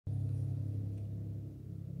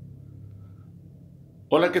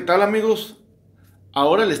Hola, ¿qué tal amigos?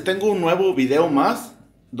 Ahora les tengo un nuevo video más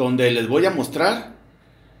donde les voy a mostrar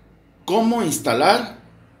cómo instalar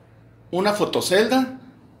una fotocelda,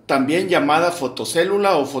 también llamada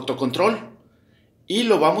fotocélula o fotocontrol, y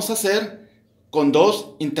lo vamos a hacer con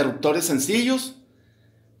dos interruptores sencillos,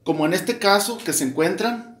 como en este caso que se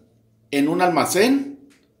encuentran en un almacén,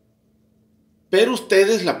 pero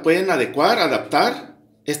ustedes la pueden adaptar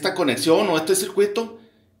esta conexión o este circuito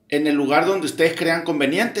en el lugar donde ustedes crean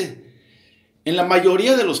conveniente. En la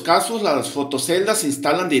mayoría de los casos las fotoceldas se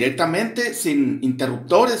instalan directamente sin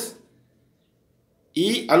interruptores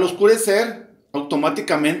y al oscurecer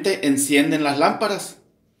automáticamente encienden las lámparas.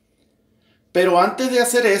 Pero antes de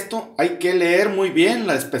hacer esto hay que leer muy bien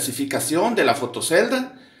la especificación de la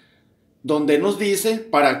fotocelda, donde nos dice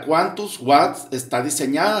para cuántos watts está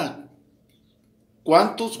diseñada,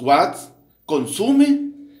 cuántos watts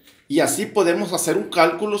consume, y así podemos hacer un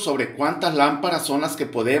cálculo sobre cuántas lámparas son las que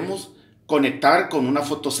podemos conectar con una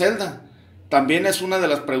fotocelda. También es una de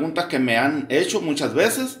las preguntas que me han hecho muchas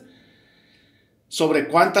veces sobre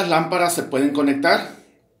cuántas lámparas se pueden conectar.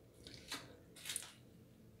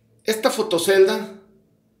 Esta fotocelda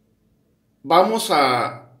vamos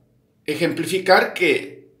a ejemplificar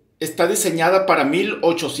que está diseñada para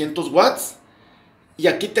 1800 watts y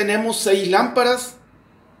aquí tenemos 6 lámparas,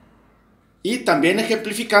 y también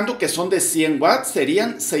ejemplificando que son de 100 watts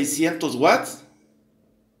serían 600 watts.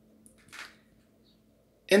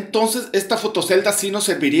 Entonces esta fotocelda sí nos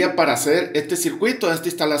serviría para hacer este circuito, esta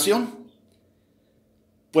instalación,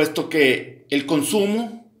 puesto que el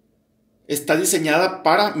consumo está diseñada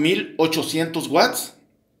para 1800 watts.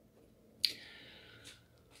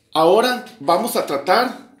 Ahora vamos a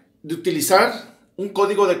tratar de utilizar un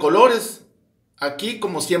código de colores. Aquí,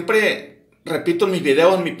 como siempre repito en mis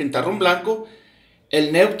videos, en mi pintarrón blanco,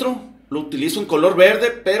 el neutro lo utilizo en color verde,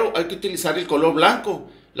 pero hay que utilizar el color blanco.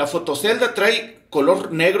 La fotocelda trae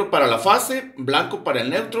color negro para la fase, blanco para el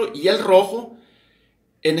neutro, y el rojo,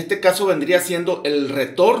 en este caso vendría siendo el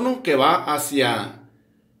retorno que va hacia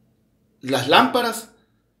las lámparas.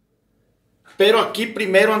 Pero aquí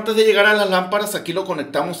primero, antes de llegar a las lámparas, aquí lo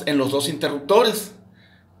conectamos en los dos interruptores.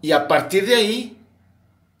 Y a partir de ahí,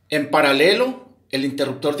 en paralelo, el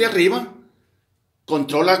interruptor de arriba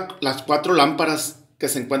controla las 4 lámparas que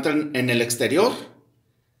se encuentran en el exterior.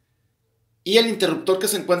 Y el interruptor que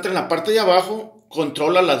se encuentra en la parte de abajo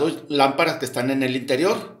controla las 2 lámparas que están en el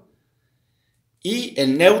interior. Y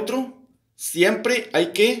el neutro siempre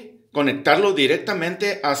hay que conectarlo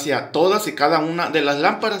directamente hacia todas y cada una de las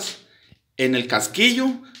lámparas en el casquillo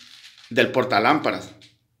del portalámparas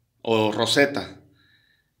o roseta.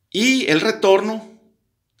 Y el retorno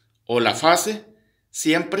o la fase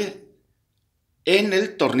siempre en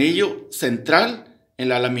el tornillo central, en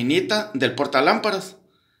la laminita del portalámparas.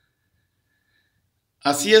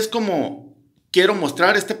 Así es como quiero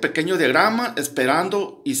mostrar este pequeño diagrama,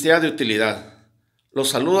 esperando y sea de utilidad. Los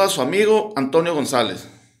saluda su amigo Antonio González.